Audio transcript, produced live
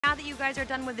now that you guys are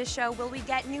done with the show, will we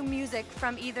get new music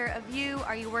from either of you?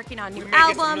 Are you working on new albums? We may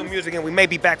get some new music, and we may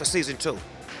be back for season 2.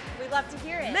 We'd love to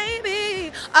hear it.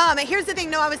 Maybe. Here's the thing.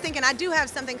 No, I was thinking I do have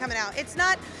something coming out. It's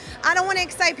not, I don't want to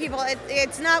excite people.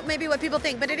 It's not maybe what people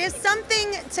think, but it is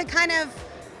something to kind of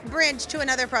bridge to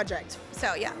another project.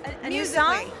 So yeah. A new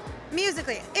song?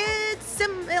 Musically, it's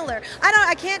similar.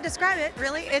 I can't describe it,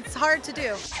 really. It's hard to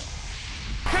do.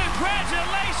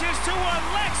 Congratulations to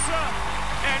Alexa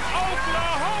in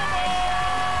Oklahoma!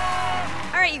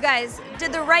 All right, you guys,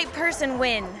 did the right person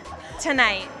win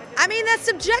tonight? I mean, that's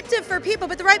subjective for people,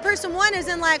 but the right person won is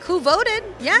in like who voted.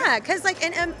 Yeah, because like,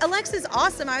 and Alexa's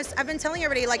awesome. I've been telling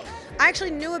everybody, like, I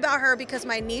actually knew about her because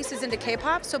my niece is into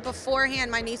K-pop. So beforehand,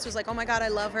 my niece was like, oh my God, I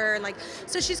love her. And like,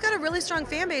 so she's got a really strong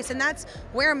fan base, and that's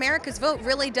where America's vote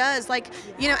really does. Like,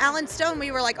 you know, Alan Stone,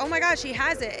 we were like, oh my gosh, he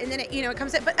has it. And then it, you know, it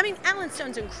comes in. But I mean, Alan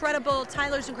Stone's incredible.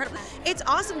 Tyler's incredible. It's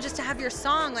awesome just to have your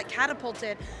song like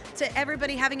catapulted to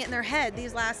everybody having it in their head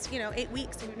these last, you know, 8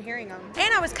 weeks we've been hearing them.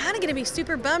 And I was kind of going to be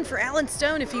super bummed for Alan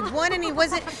Stone if he won and he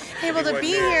wasn't able to be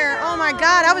here. Oh my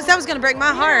God, that was going to break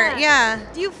my heart. Yeah.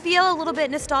 Do you feel a little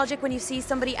bit nostalgic when you see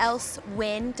somebody else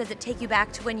win? Does it take you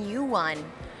back to when you won?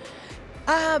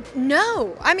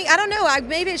 No. I mean, I don't know.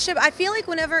 Maybe it should. I feel like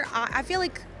when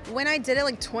I did it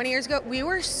like 20 years ago, we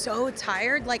were so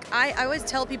tired. Like I always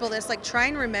tell people this, like try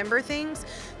and remember things,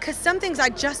 because some things I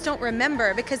just don't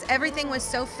remember because everything was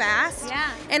so fast. Yeah.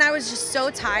 And I was just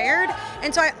so tired.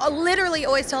 And so I literally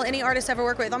always tell any artist I ever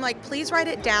work with, I'm like, please write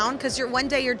it down, because one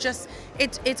day you're just,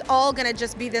 it's all gonna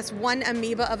just be this one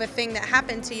amoeba of a thing that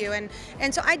happened to you.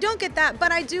 And so I don't get that,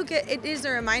 but I do get, it is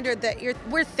a reminder that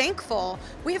we're thankful.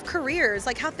 We have careers.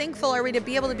 Like how thankful are we to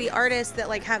be able to be artists that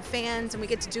like have fans and we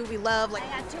get to do what we love. Like, I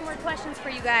had 2 more questions for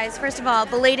you guys. First of all,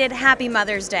 belated Happy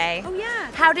Mother's Day. Oh yeah.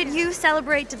 How did you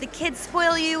celebrate? Did the kids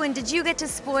spoil you, and did you get to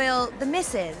spoil the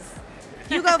missus?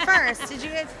 You go first. Did you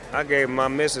get? I gave my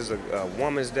missus a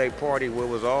Woman's Day party where it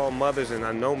was all mothers, and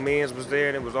I know men's was there,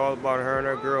 and it was all about her and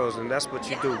her girls, and that's what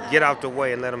you do. Get out the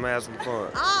way and let them have some fun.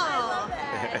 Oh,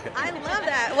 I love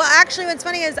that. Well, actually, what's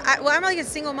funny is, I'm like a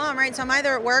single mom, right? So I'm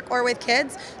either at work or with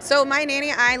kids. So my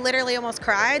nanny, I literally almost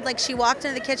cried. Like she walked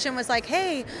into the kitchen and was like,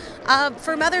 hey,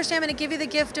 for Mother's Day, I'm gonna give you the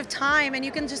gift of time, and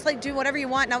you can just like do whatever you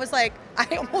want. And I was like, I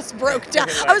almost broke down.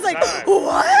 I was like,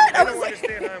 what? I was like,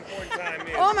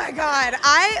 oh my God.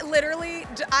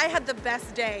 I had the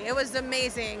best day. It was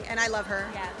amazing, and I love her.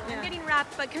 Yeah, I'm getting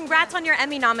wrapped, but congrats on your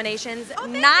Emmy nominations. Oh,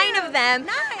 9 of them. 9.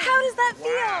 How does that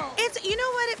feel? It's, you know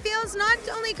what, it feels not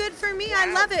only good for me,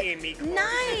 I love it. Emmy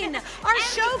 9. Our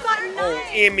show got 9. Oh,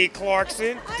 Emmy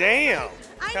Clarkson. Damn.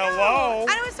 I know. Hello.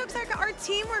 I was so excited. Our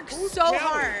team worked so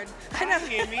hard. I know.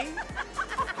 Emmy.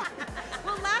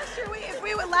 Well,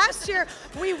 last year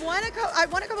we won a couple. I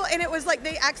won a couple, and it was like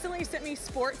they accidentally sent me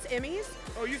sports Emmys.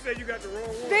 Oh, you said you got the wrong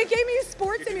one. They gave me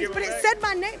sports Emmys, but it said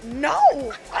my name.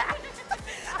 No.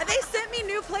 They sent me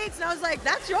new plates, and I was like,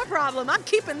 "That's your problem. I'm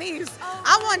keeping these."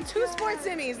 I won 2 sports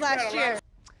Emmys last year.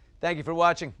 Thank you for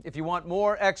watching. If you want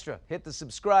more extra, hit the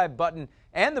subscribe button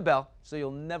and the bell so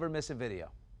you'll never miss a video.